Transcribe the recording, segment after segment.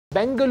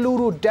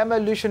Bengaluru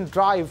Demolition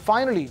drive.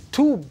 Finally,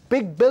 two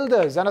big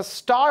builders and a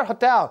star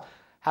hotel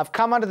have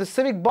come under the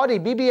civic body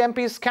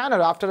BBMP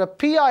scanner after a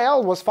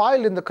PIL was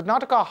filed in the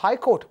Karnataka High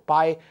Court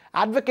by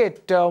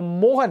Advocate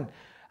Mohan.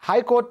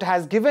 High Court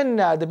has given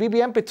the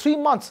BBMP 3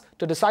 months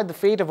to decide the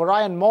fate of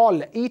Orion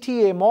Mall,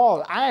 ETA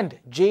Mall and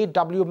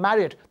JW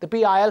Marriot. The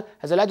PIL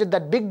has alleged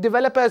that big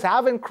developers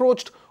have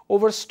encroached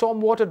over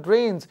stormwater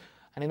drains.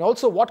 And in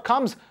also what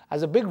comes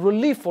as a big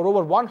relief for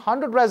over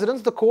 100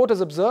 residents, the court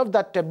has observed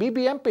that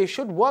BBMP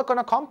should work on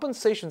a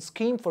compensation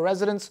scheme for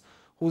residents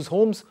whose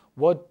homes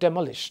were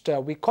demolished.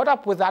 We caught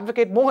up with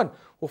Advocate Mohan,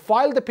 who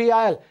filed the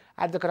PIL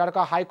at the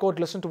Karnataka High Court.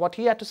 Listen to what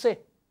he had to say.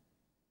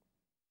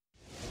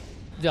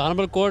 The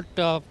Honorable Court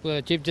of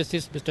Chief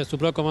Justice Mr.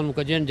 Subrakumar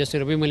Mukherjee and Justice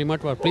Ravi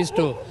Malimat were pleased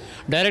to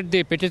direct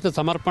the petition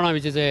Samarpana,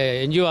 which is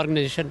a NGO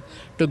organization,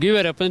 to give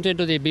a representative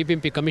to the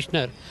BBMP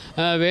Commissioner,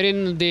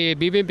 wherein the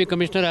BBMP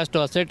Commissioner has to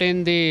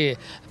ascertain the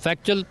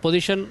factual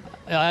position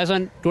as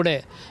on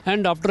today,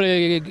 and after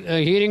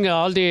hearing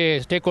all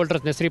the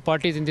stakeholders, necessary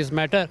parties in this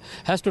matter,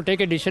 has to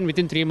take a decision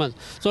within 3 months.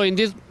 So in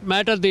this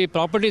matter, the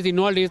properties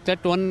involved is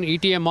that one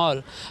ETA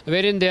Mall,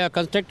 wherein they are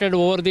constructed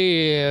over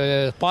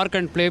the park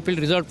and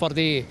playfield reserved for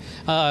the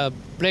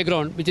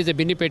playground, which is a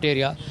Binnipet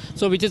area,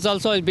 so which is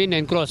also has been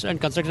encroached, and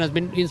construction has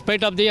been in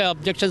spite of the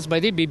objections by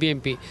the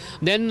BBMP.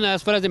 Then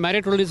as far as the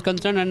Marriott Road is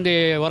concerned and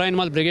the Orion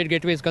Mall Brigade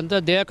Gateway is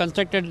concerned, they have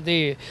constructed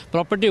the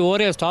property over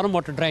a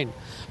stormwater drain,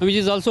 which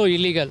is also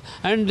illegal.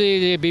 And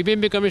the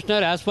BBMP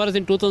Commissioner, as far as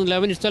in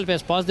 2011 itself,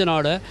 has passed an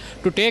order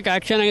to take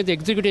action against the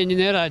executive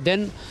engineer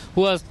then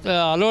who has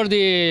allowed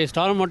the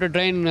stormwater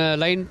drain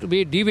line to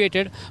be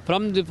deviated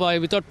from the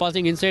without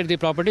passing inside the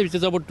property, which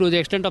is about to the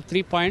extent of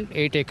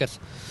 3.8 acres.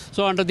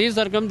 So under these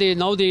circumstances,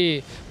 now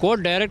the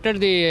court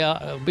directed the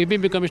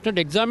BBMP Commissioner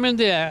to examine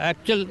the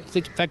actual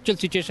factual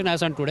situation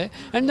as on today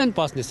and then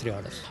pass necessary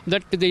orders.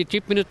 That the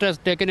Chief Minister has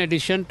taken a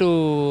decision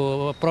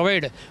to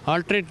provide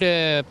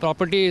alternate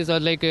properties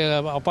like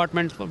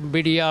apartments,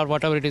 BDA or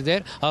whatever it is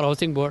there, or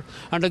housing board.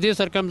 Under these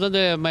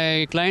circumstances,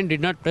 my client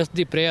did not press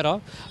the prayer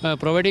of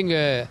providing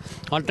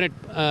alternate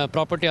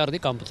property or the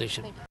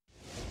compensation.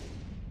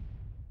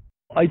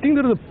 I think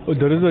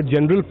there is a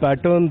general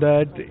pattern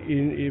that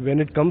when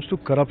it comes to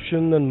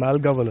corruption and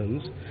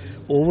malgovernance,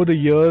 over the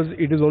years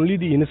it is only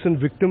the innocent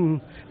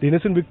victim. The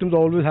innocent victims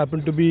always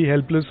happen to be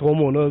helpless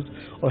homeowners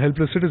or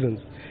helpless citizens.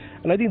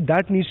 And I think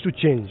that needs to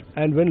change.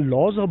 And when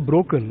laws are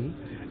broken,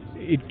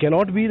 it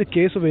cannot be the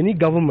case of any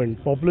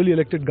government, popularly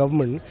elected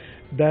government,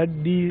 that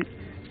the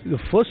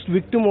first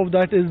victim of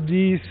that is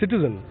the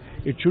citizen.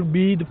 It should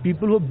be the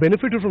people who have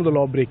benefited from the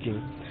law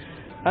breaking.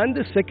 And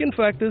the second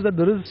fact is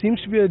that seems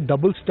to be a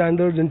double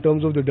standard in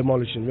terms of the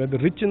demolition, where the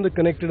rich and the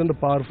connected and the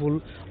powerful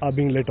are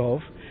being let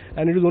off,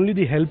 and it is only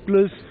the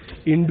helpless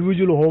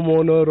individual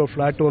homeowner or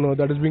flat owner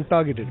that is being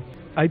targeted.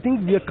 I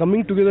think we are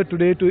coming together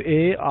today to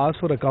A, ask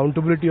for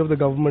accountability of the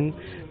government,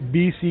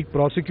 B, seek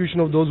prosecution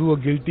of those who are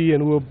guilty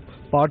and who are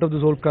part of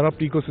this whole corrupt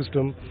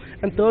ecosystem,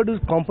 and third is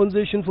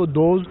compensation for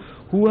those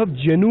who have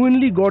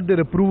genuinely got their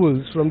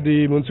approvals from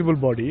the municipal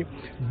body,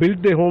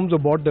 built their homes or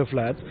bought their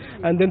flats,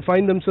 and then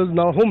find themselves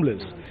now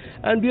homeless.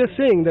 And we are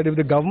saying that if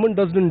the government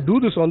doesn't do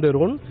this on their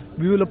own,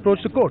 we will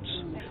approach the courts.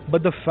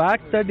 But the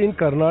fact that in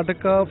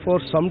Karnataka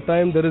for some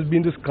time there has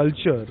been this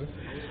culture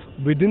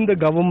within the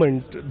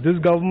government, this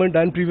government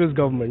and previous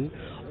government,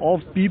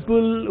 of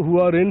people who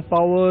are in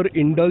power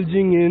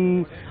indulging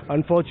in,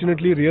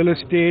 unfortunately, real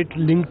estate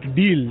linked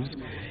deals,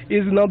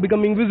 is now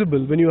becoming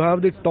visible. When you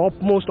have the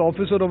topmost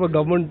officer of a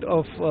government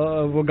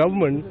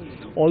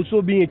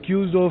also being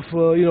accused of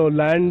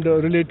land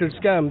related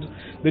scams,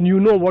 then you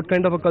know what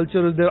kind of a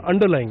culture is there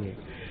underlying it.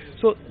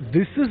 So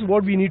this is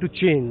what we need to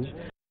change.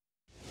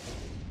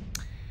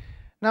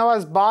 Now,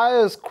 as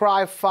buyers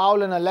cry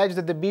foul and allege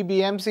that the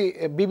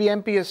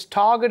BBMP has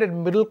targeted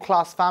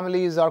middle-class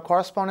families, our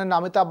correspondent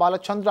Amita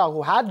Balachandra,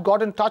 who had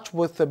got in touch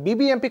with the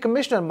BBMP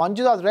Commissioner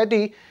Manjunath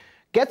Reddy,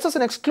 gets us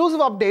an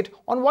exclusive update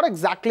on what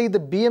exactly the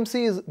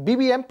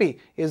BBMP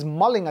is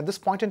mulling at this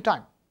point in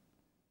time.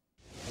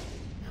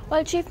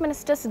 Well, Chief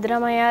Minister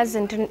Siddaramaya's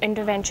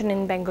intervention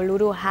in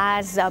Bengaluru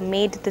has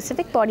made the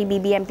civic body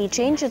BBMP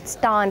change its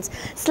stance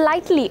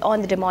slightly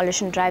on the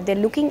demolition drive. They're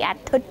looking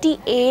at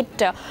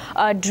 38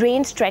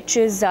 drain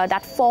stretches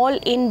that fall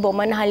in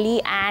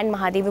Bomanhalli and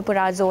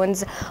Mahadevapura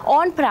zones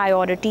on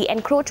priority.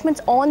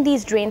 Encroachments on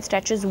these drain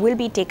stretches will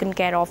be taken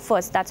care of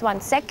first. That's one.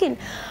 Second,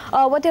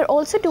 what they're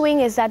also doing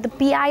is that the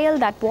PIL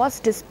that was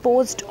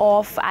disposed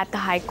of at the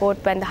High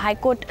Court, when the High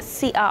Court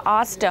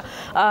asked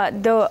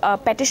the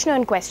petitioner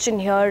in question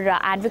here,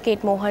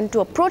 Advocate Mohan, to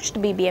approach the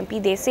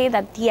BBMP, they say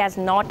that he has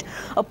not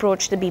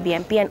approached the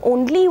BBMP, and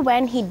only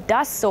when he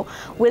does so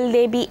will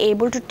they be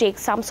able to take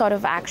some sort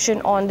of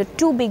action on the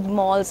two big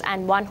malls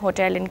and one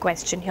hotel in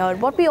question here.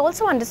 What we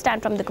also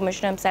understand from the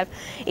Commissioner himself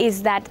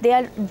is that they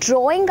are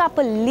drawing up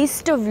a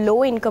list of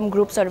low-income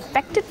groups or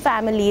affected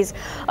families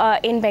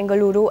in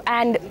Bengaluru,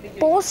 and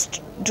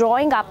post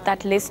drawing up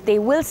that list, they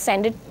will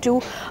send it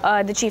to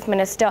the Chief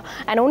Minister,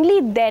 and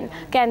only then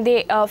can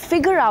they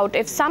figure out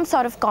if some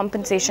sort of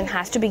compensation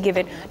has to be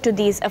given to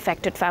these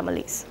affected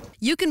families.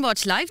 You can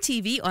watch live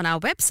TV on our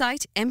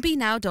website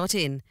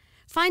mpnow.in.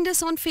 Find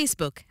us on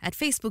Facebook at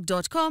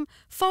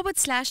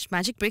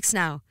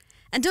facebook.com/magicbricksnow.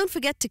 And don't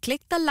forget to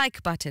click the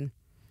like button.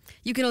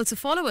 You can also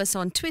follow us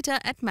on Twitter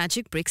at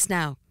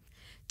magicbricksnow.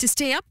 To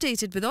stay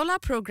updated with all our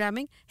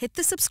programming, hit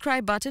the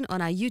subscribe button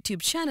on our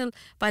YouTube channel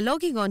by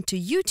logging on to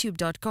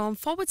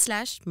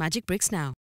youtube.com/magicbricksnow.